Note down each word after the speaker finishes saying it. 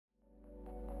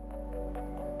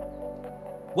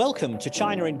Welcome to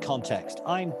China in Context.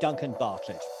 I'm Duncan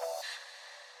Bartlett.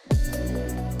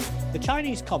 The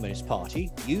Chinese Communist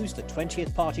Party used the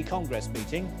 20th Party Congress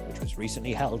meeting, which was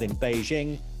recently held in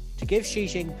Beijing, to give Xi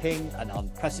Jinping an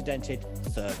unprecedented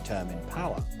third term in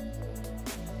power.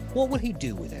 What will he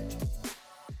do with it?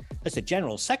 As the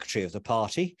General Secretary of the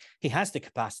party, he has the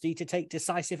capacity to take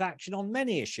decisive action on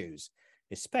many issues,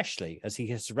 especially as he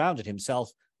has surrounded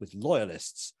himself with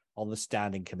loyalists on the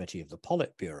Standing Committee of the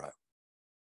Politburo.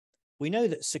 We know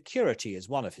that security is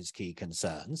one of his key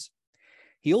concerns.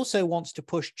 He also wants to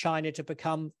push China to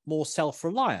become more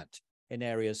self-reliant in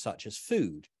areas such as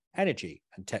food, energy,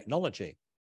 and technology.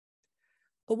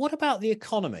 But what about the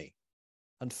economy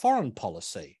and foreign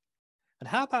policy? And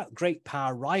how about great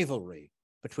power rivalry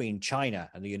between China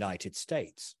and the United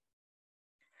States?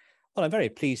 Well, I'm very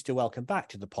pleased to welcome back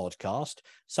to the podcast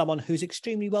someone who's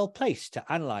extremely well placed to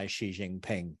analyse Xi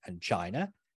Jinping and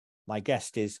China. My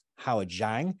guest is Howard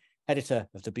Zhang, editor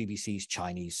of the BBC's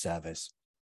Chinese service.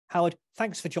 Howard,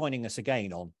 thanks for joining us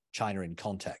again on China in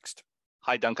Context.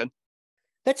 Hi, Duncan.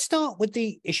 Let's start with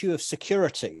the issue of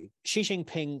security. Xi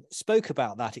Jinping spoke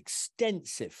about that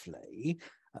extensively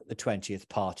at the 20th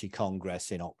Party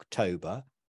Congress in October.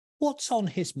 What's on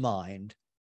his mind?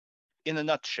 In a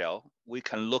nutshell, we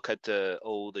can look at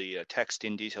all the text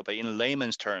in detail, but in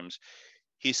layman's terms,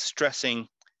 he's stressing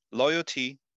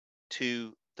loyalty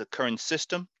to the current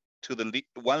system, to the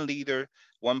one leader,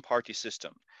 one party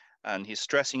system. And he's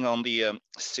stressing on the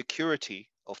security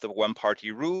of the one party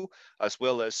rule, as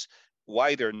well as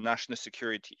wider national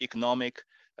security, economic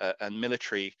and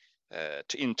military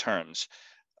in terms.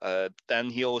 Then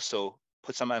he also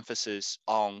put some emphasis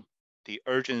on the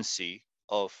urgency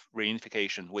of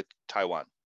reunification with Taiwan.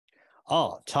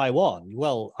 Taiwan.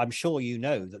 Well, I'm sure you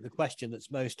know that the question that's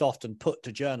most often put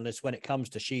to journalists when it comes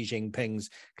to Xi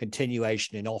Jinping's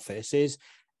continuation in office is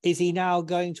he now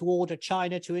going to order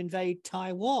China to invade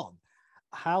Taiwan?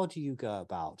 How do you go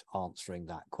about answering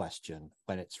that question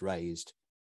when it's raised,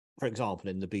 for example,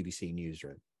 in the BBC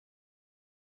newsroom?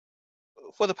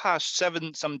 For the past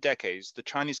some decades, the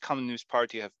Chinese Communist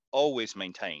Party have always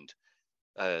maintained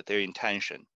their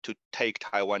intention to take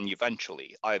Taiwan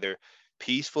eventually, either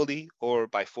peacefully or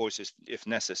by forces if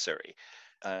necessary.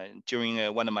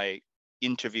 During one of my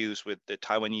interviews with the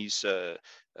Taiwanese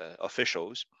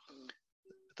officials,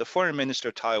 the foreign minister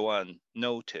of Taiwan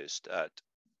noticed that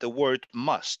the word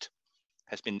must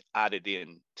has been added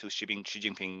in to Xi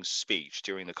Jinping's speech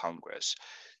during the Congress.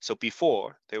 So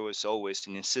before, there was always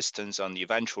an insistence on the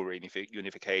eventual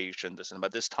unification,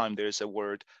 but this time there's a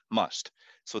word must.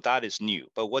 So that is new.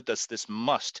 But what does this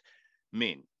must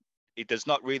mean? It does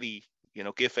not really,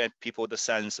 give people the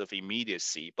sense of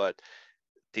immediacy, but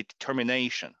the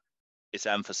determination is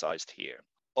emphasized here.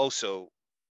 Also,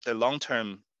 the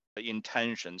long-term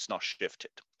intentions not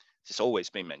shifted. It's always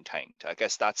been maintained. I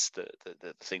guess that's the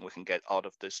thing we can get out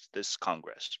of this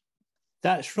Congress.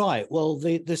 That's right. Well,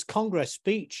 this Congress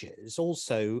speeches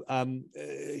also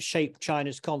shaped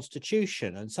China's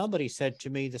constitution. And somebody said to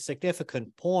me the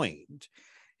significant point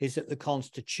is that the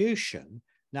constitution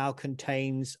now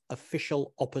contains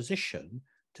official opposition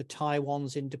to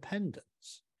Taiwan's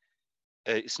independence.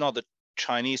 It's not the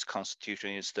Chinese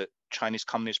constitution, it's the Chinese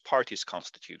Communist Party's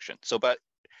constitution. But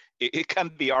it can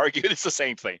be argued it's the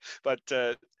same thing. But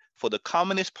for the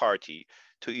Communist Party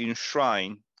to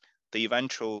enshrine the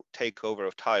eventual takeover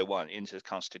of Taiwan into the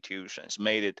constitution has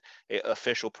made it an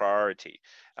official priority.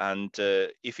 And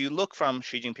if you look from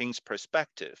Xi Jinping's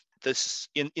perspective, this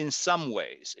in some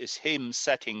ways is him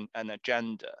setting an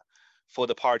agenda for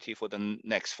the party for the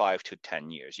next 5 to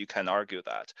 10 years. You can argue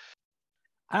that.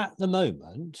 At the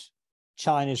moment,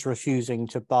 China's refusing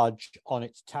to budge on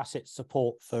its tacit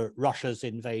support for Russia's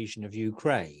invasion of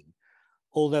Ukraine,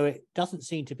 although it doesn't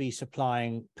seem to be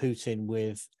supplying Putin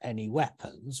with any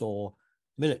weapons or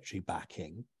military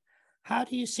backing. How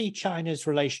do you see China's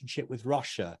relationship with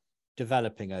Russia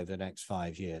developing over the next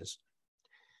 5 years?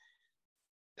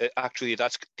 Actually,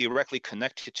 that's directly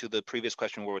connected to the previous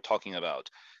question we were talking about.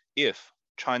 If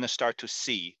China starts to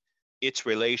see its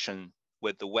relation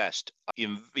with the West,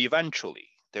 eventually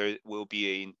there will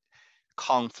be a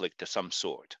conflict of some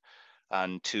sort.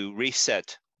 And to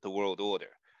reset the world order,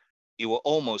 it will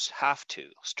almost have to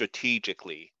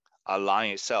strategically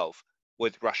align itself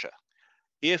with Russia.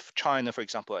 If China, for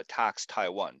example, attacks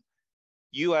Taiwan,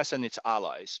 US and its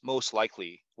allies most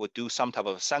likely would do some type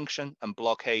of sanction and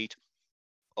blockade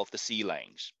of the sea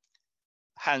lanes.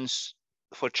 Hence,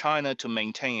 for China to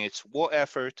maintain its war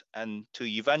effort and to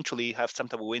eventually have some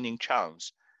type of winning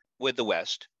chance with the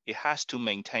West, it has to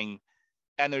maintain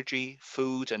energy,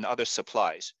 food, and other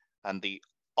supplies. And the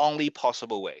only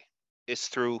possible way is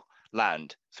through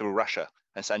land through Russia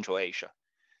and Central Asia.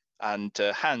 And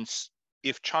hence,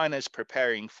 if China is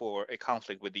preparing for a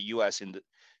conflict with the US in the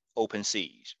open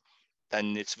seas,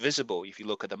 then it's visible if you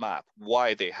look at the map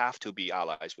why they have to be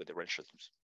allies with the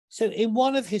Russians. So in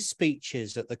one of his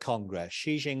speeches at the Congress,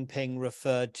 Xi Jinping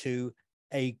referred to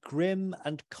a grim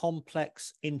and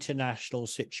complex international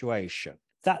situation.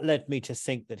 That led me to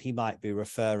think that he might be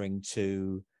referring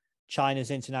to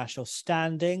China's international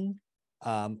standing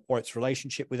or its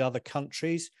relationship with other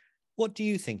countries. What do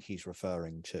you think he's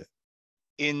referring to?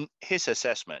 In his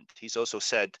assessment, he's also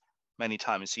said many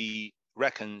times he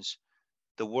reckons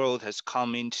the world has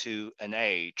come into an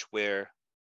age where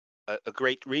a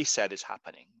great reset is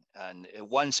happening, and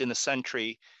once in a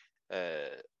century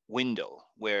window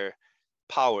where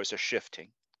powers are shifting,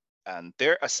 and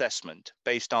their assessment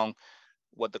based on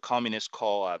what the communists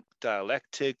call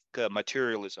dialectic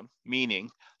materialism, meaning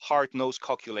hard-nosed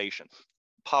calculation,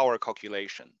 power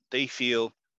calculation. They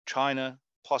feel China,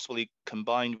 possibly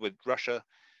combined with Russia,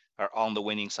 are on the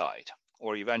winning side,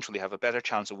 or eventually have a better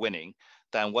chance of winning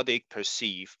than what they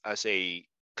perceive as a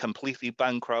completely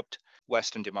bankrupt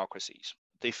Western democracies.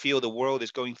 They feel the world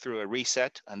is going through a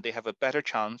reset and they have a better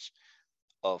chance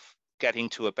of getting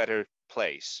to a better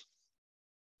place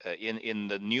in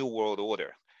the new world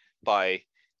order by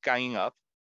ganging up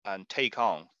and take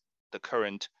on the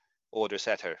current order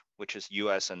setter, which is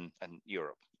US and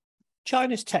Europe.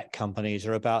 China's tech companies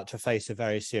are about to face a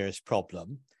very serious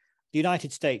problem. The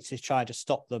United States is trying to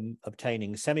stop them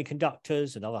obtaining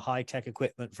semiconductors and other high-tech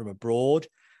equipment from abroad.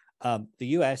 The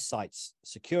US cites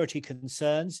security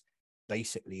concerns.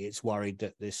 Basically, it's worried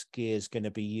that this gear is going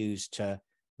to be used to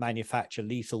manufacture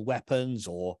lethal weapons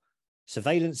or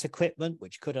surveillance equipment,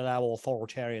 which could allow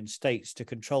authoritarian states to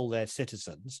control their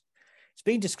citizens. It's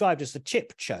been described as the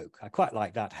chip choke. I quite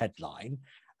like that headline.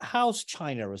 How's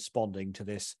China responding to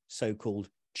this so-called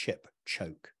chip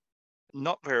choke?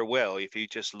 Not very well if you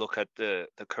just look at the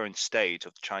current state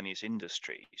of the Chinese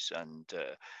industries, and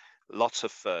lots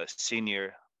of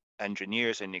senior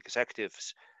engineers and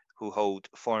executives who hold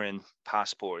foreign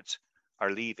passports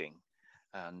are leaving,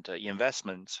 and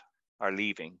investments are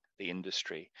leaving the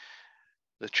industry.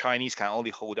 The Chinese can only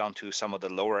hold on to some of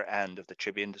the lower end of the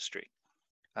chip industry.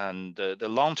 And the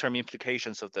long-term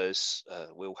implications of this,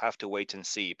 we'll have to wait and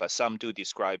see. But some do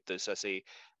describe this as a,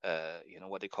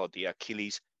 what they call the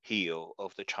Achilles heel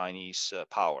of the Chinese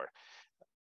power.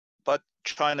 But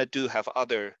China do have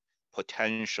other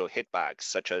potential hitbacks,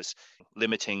 such as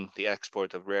limiting the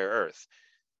export of rare earth,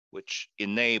 which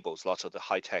enables lots of the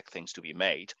high-tech things to be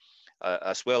made,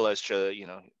 as well as,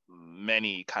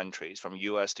 many countries from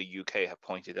US to UK have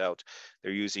pointed out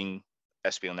they're using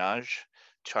espionage,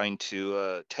 trying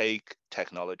to take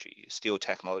technology, steal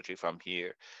technology from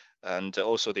here. And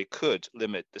also they could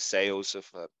limit the sales of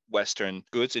Western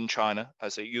goods in China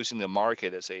as using the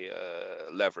market as a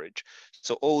leverage.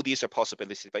 So all these are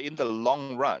possibilities, but in the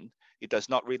long run, it does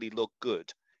not really look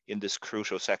good in this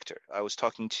crucial sector. I was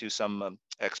talking to some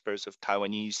experts of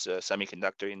Taiwanese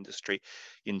semiconductor industry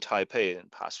in Taipei in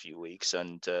the past few weeks,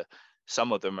 and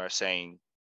some of them are saying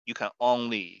you can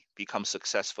only become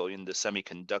successful in the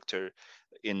semiconductor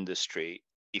industry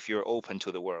if you're open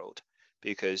to the world,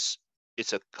 because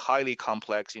it's a highly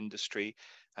complex industry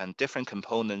and different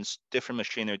components, different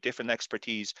machinery, different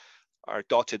expertise are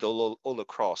dotted all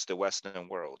across the Western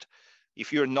world.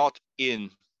 If you're not in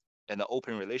an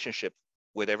open relationship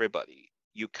with everybody,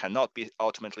 you cannot be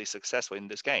ultimately successful in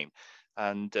this game.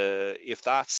 And if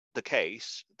that's the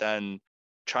case, then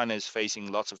China is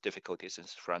facing lots of difficulties in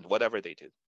front, whatever they do.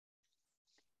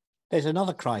 There's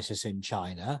another crisis in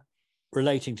China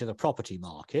relating to the property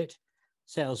market.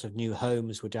 Sales of new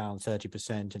homes were down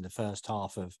 30% in the first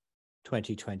half of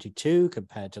 2022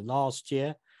 compared to last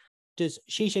year. Does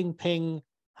Xi Jinping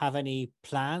have any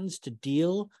plans to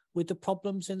deal with the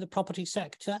problems in the property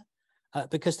sector?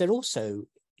 Because they're also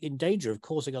in danger of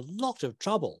causing a lot of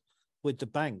trouble with the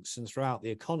banks and throughout the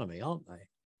economy, aren't they?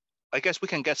 I guess we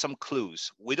can get some clues.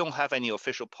 We don't have any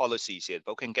official policies yet,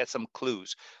 but we can get some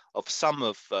clues of some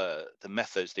of the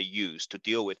methods they use to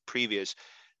deal with previous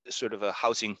sort of a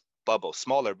housing bubble,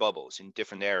 smaller bubbles in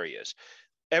different areas.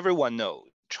 Everyone knows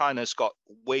China's got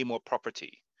way more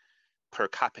property per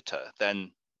capita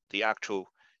than the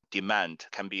actual demand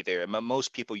can be there.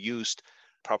 Most people used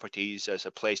properties as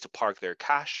a place to park their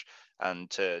cash and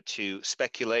to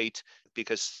speculate,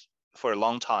 because for a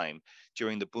long time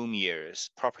during the boom years,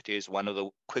 property is one of the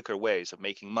quicker ways of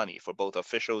making money for both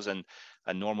officials and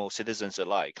normal citizens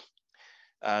alike.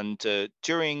 And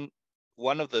during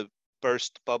one of the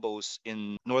burst bubbles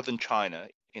in northern China,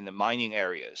 in the mining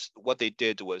areas, what they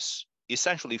did was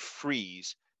essentially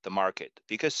freeze the market,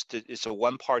 because it's a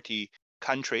one-party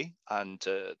country, and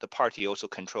the party also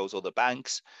controls all the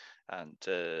banks and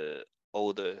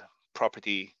all the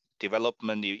property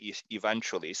development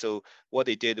eventually. So what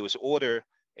they did was order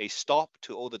a stop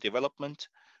to all the development,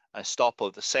 a stop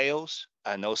of the sales,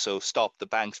 and also stop the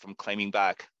banks from claiming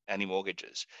back any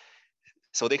mortgages.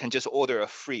 So they can just order a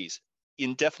freeze,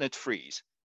 indefinite freeze,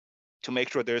 to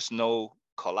make sure there's no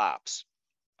collapse.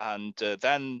 And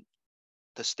then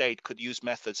the state could use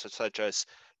methods such as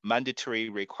mandatory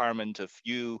requirement of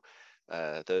you,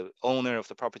 the owner of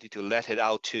the property, to let it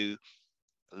out to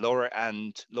lower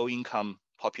and low income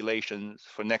populations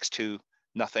for next to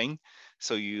nothing.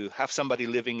 So you have somebody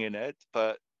living in it,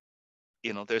 but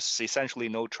there's essentially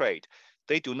no trade.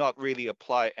 They do not really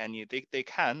apply any, they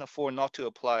can afford not to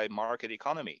apply market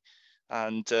economy.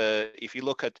 And if you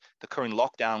look at the current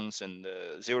lockdowns and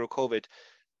zero COVID,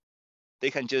 they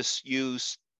can just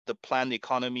use the planned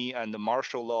economy and the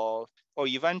martial law, or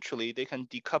eventually they can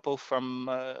decouple from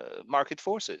market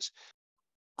forces.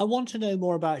 I want to know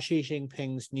more about Xi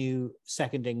Jinping's new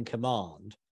second in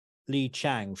command, Li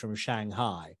Qiang from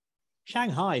Shanghai.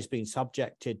 Shanghai has been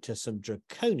subjected to some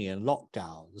draconian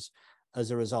lockdowns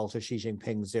as a result of Xi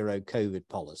Jinping's zero COVID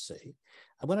policy.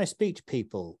 And when I speak to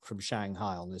people from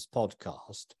Shanghai on this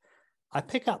podcast, I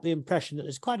pick up the impression that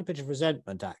there's quite a bit of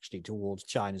resentment actually towards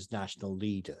China's national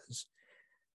leaders.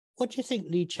 What do you think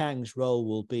Li Qiang's role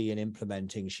will be in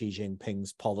implementing Xi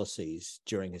Jinping's policies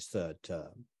during his third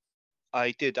term?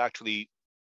 I did actually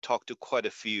talk to quite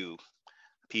a few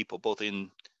people, both in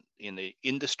the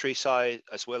industry side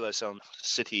as well as on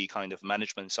city kind of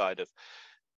management side. Of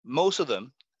most of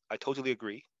them, I totally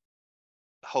agree,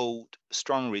 hold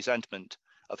strong resentment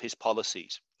of his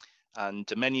policies, and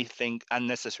many think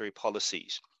unnecessary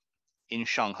policies in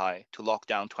Shanghai to lock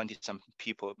down 20-some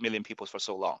million people for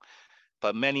so long.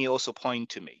 But many also point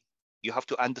to me, you have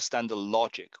to understand the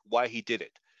logic why he did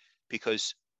it,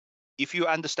 because if you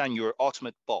understand your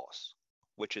ultimate boss,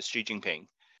 which is Xi Jinping,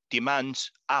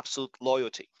 demands absolute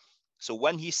loyalty. So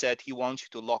when he said he wants you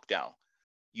to lock down,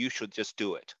 you should just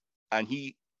do it. And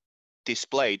he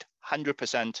displayed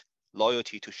 100%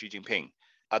 loyalty to Xi Jinping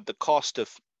at the cost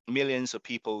of millions of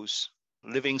people's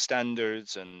living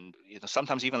standards and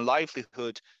sometimes even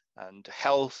livelihood and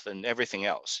health and everything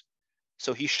else.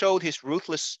 So he showed his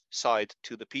ruthless side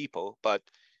to the people, but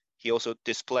he also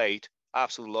displayed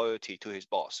absolute loyalty to his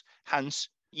boss. Hence,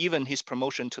 even his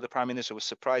promotion to the prime minister was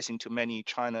surprising to many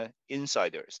China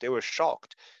insiders. They were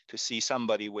shocked to see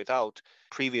somebody without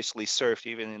previously served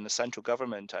even in the central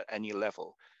government at any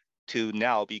level to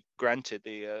now be granted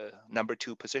the number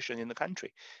 2 position in the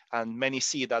country. And many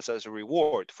see that as a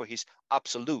reward for his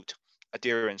absolute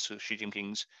adherence to Xi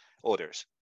Jinping's orders.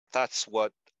 That's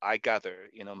what I gather,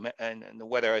 and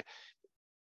whether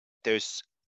there's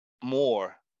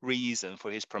more reason for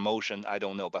his promotion, I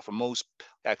don't know. But for most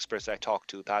experts I talk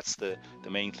to, that's the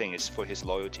main thing, is for his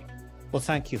loyalty. Well,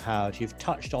 thank you, Howard. You've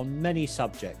touched on many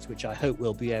subjects, which I hope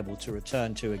we'll be able to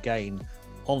return to again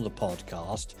on the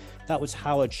podcast. That was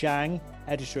Howard Zhang,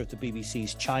 editor of the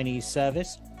BBC's Chinese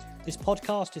service. This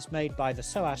podcast is made by the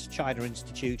SOAS China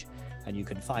Institute, and you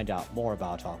can find out more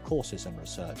about our courses and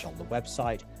research on the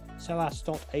website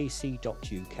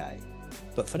soas.ac.uk.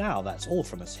 But for now, that's all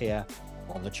from us here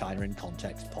on the China in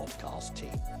Context podcast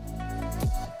team.